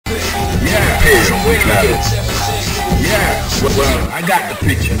Prepare to battle. Yeah, well, I got the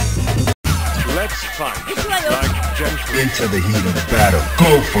picture. Let's fight like gentlemen. Into the heat of the battle.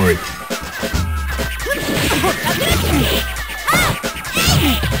 Go for it.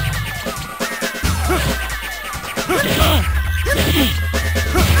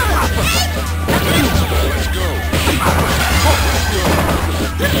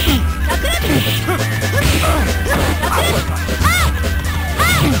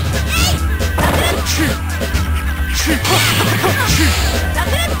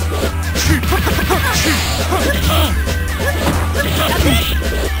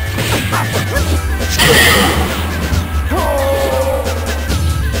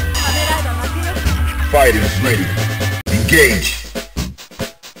 Fighters ready. Engage.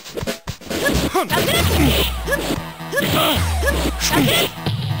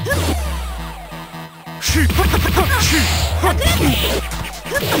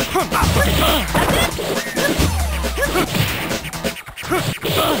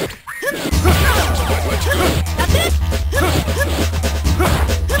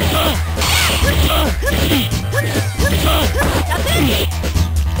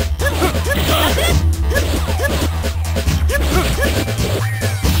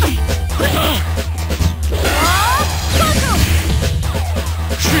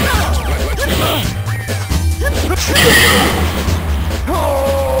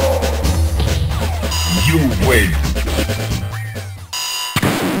 You win.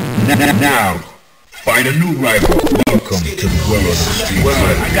 Now, find a new rival. Welcome to the world of the street. Well,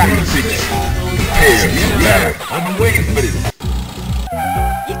 I got the picture. Prepare to battle. I've been waiting for this.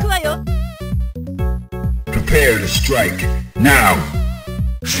 Prepare to strike. Now.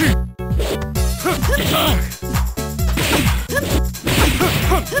 Two.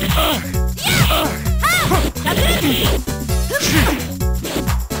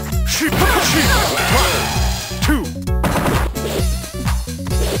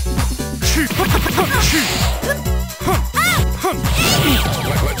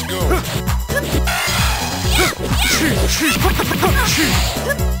 Let's go.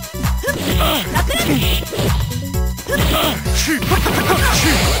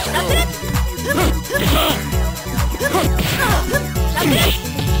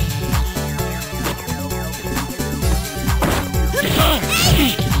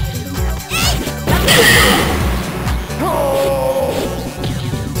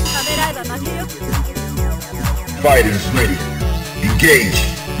 Fighters ready. Engage.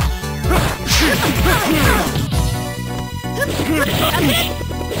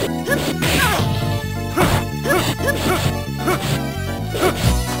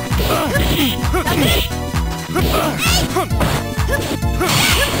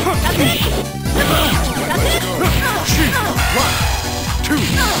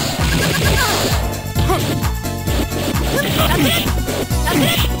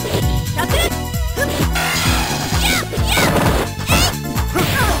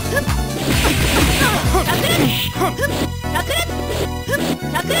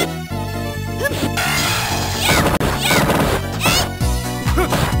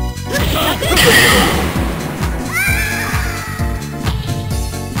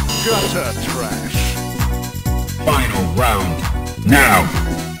 Gutter trash. Final round. Now.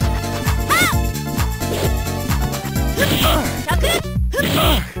 Let's go.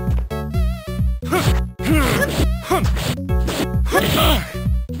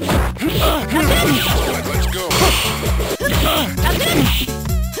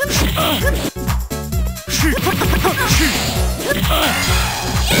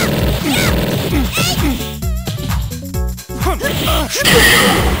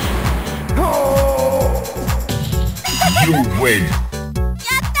 You win.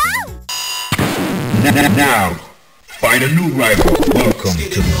 Now, find a new rival. Welcome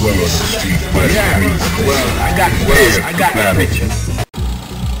to the world of the street fighter. Yeah, well, I got the picture.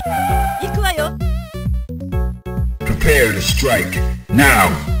 Prepare to strike. Now.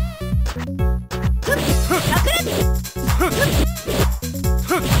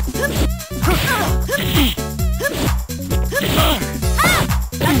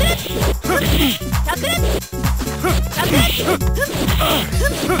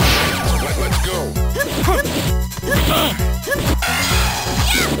 Let's go.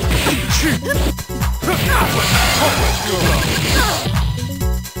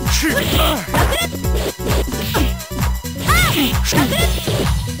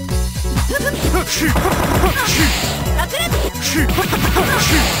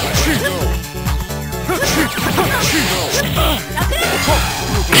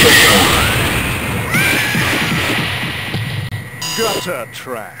 Gutter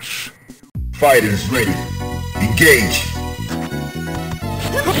trash. Fighters ready. Engage.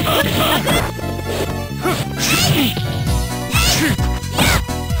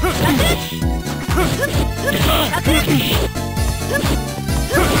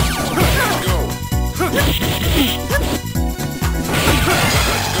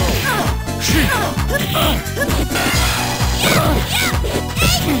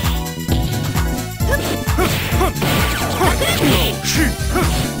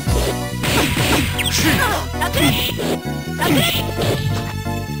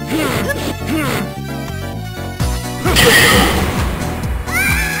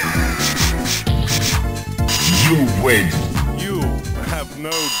 You win. You have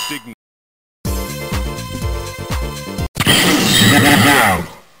no dignity. Now,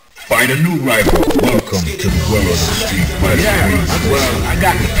 find a new rival. Welcome to the world of Street Fighter. Well, I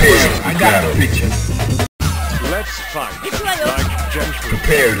got the picture. I got the picture. Let's fight like gentlemen.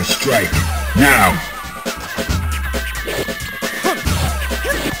 Prepare to strike. Now.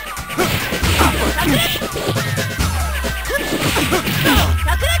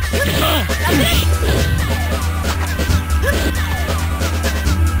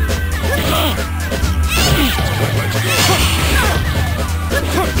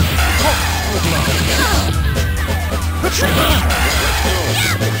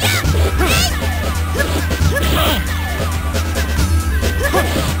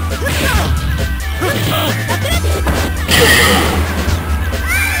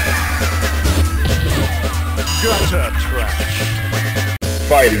 Gutter trash.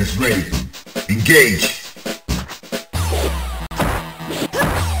 Fighters ready. Engage.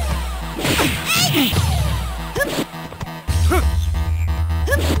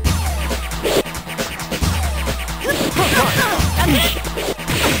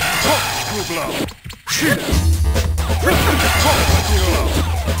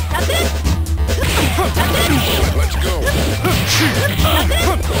 Let's go. Let's go.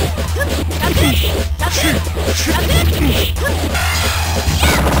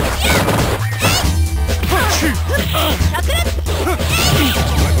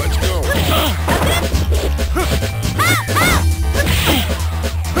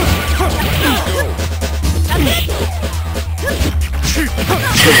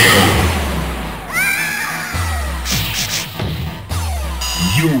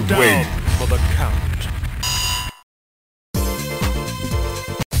 You win. For the count.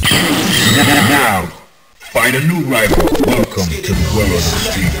 Now, find a new rival. Welcome to the world of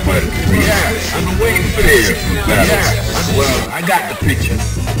Street Fighter 3. Yeah, I've been waiting for this. Yeah, well, I got the picture.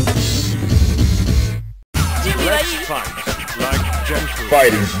 Let's fight like gentlemen.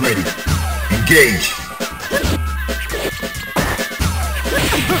 Fighters ready. Engage.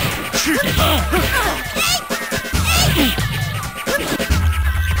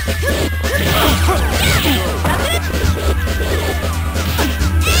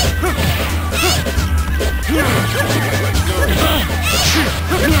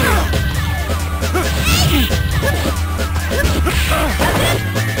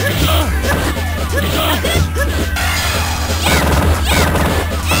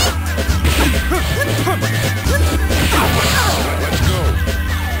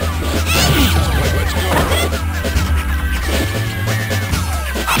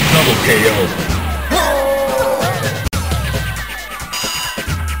 Double KO.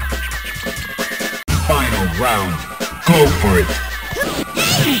 Final round. Go for it.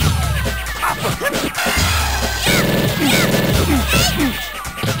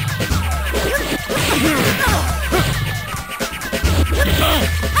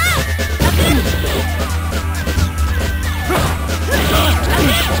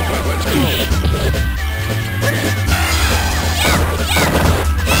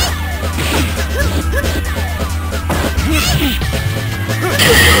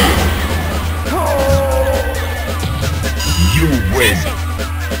 You win.